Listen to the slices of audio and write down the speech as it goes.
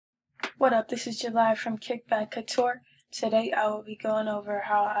What up, this is July from Kickback Couture. Today I will be going over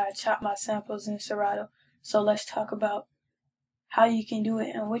how I chop my samples in Serato. So let's talk about how you can do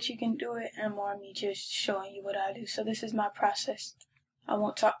it and what you can do it, and more me just showing you what I do. So this is my process. I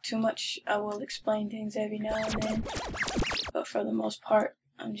won't talk too much. I will explain things every now and then, but for the most part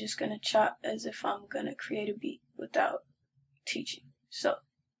I'm just going to chop as if I'm going to create a beat without teaching. So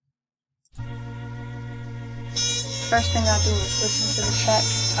first thing I do is listen to the track.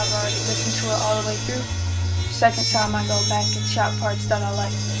 I've already listened to it all the way through. Second time I go back and chop parts that I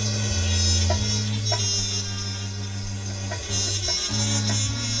like.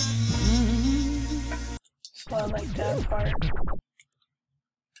 So I like that part.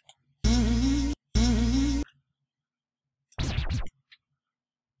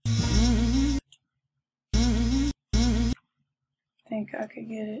 I think I could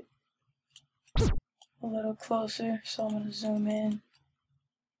get it a little closer, so I'm going to zoom in.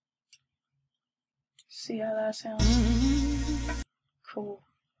 See how that sounds? Cool.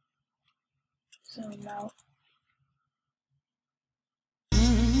 Zoom out.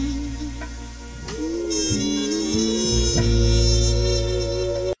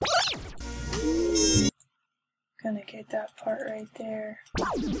 Gonna get that part right there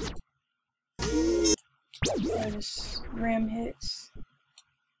where this rim hits.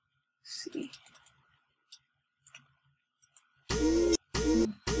 See.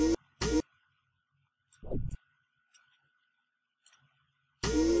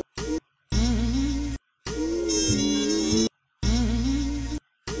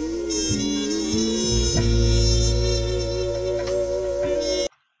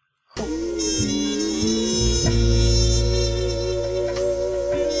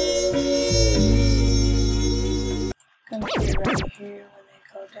 Gonna get right here when they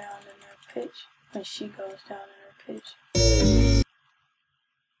go down in their pitch, when she goes down in her pitch.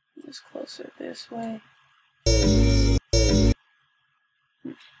 Just closer this way.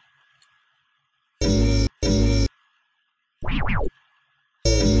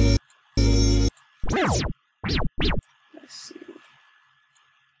 Let's see.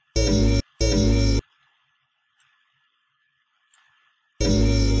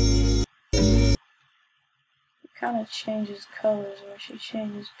 Kind of changes colors or she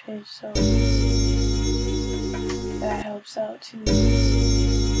changes pitch, so that helps out too.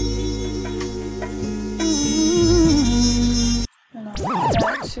 And I'll do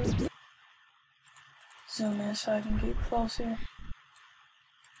that too. Zoom in so I can get closer.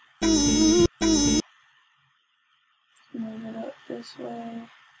 Move it up this way.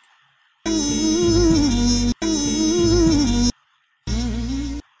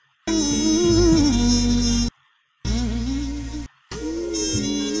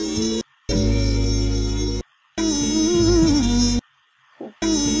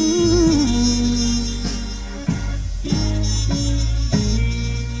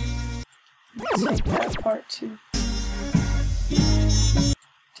 Take that part too.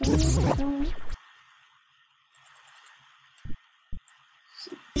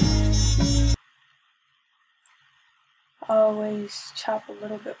 I always chop a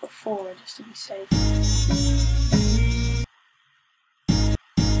little bit before just to be safe.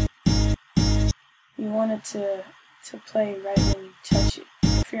 You want it to play right when you touch it.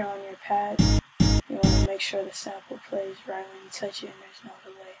 If you're on your pad, you want to make sure the sample plays right when you touch it and there's no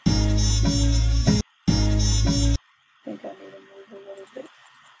delay. I think I need to move a little bit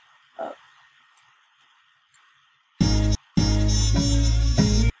up.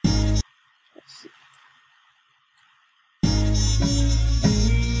 Let's see.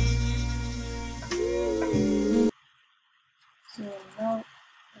 Zoom out.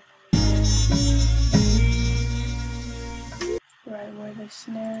 Right where the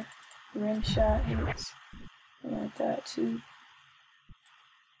snare rim shot hits. Like that too.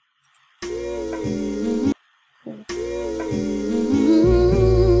 Cool.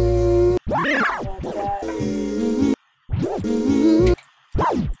 Like that.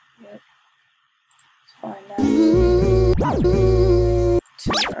 Yep. Let's find that.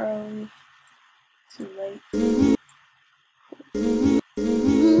 Too early. Too late.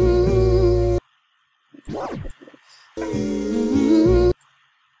 Look at this.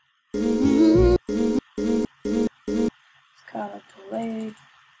 It's kind of delayed.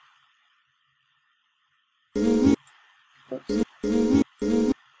 Oops.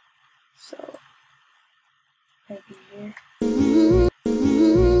 So maybe here.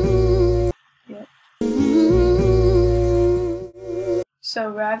 Yep. So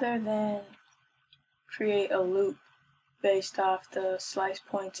rather than create a loop based off the slice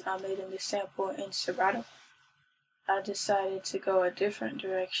points I made in this sample in Serato, I decided to go a different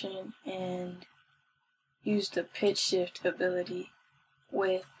direction and use the pitch shift ability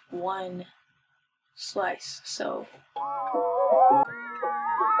with one slice. So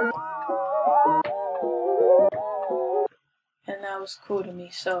and that was cool to me.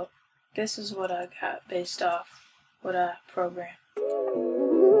 So this is what I got based off what I programmed.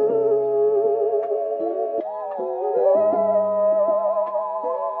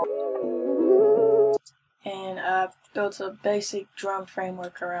 And I built a basic drum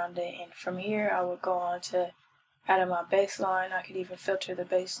framework around it, and from here I would go on to add my bass line. I could even filter the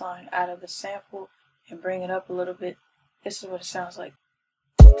bass line out of the sample and bring it up a little bit. This is what it sounds like.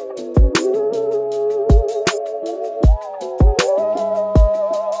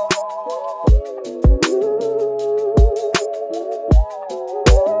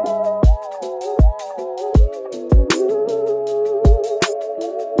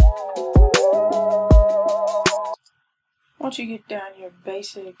 Once you get down your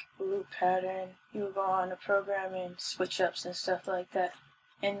basic loop pattern, you will go on to programming switch ups and stuff like that.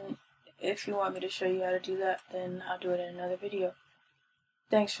 And if you want me to show you how to do that, then I'll do it in another video.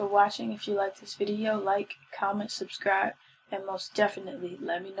 Thanks for watching. If you like this video, like, comment, subscribe, and most definitely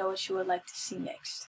let me know what you would like to see next.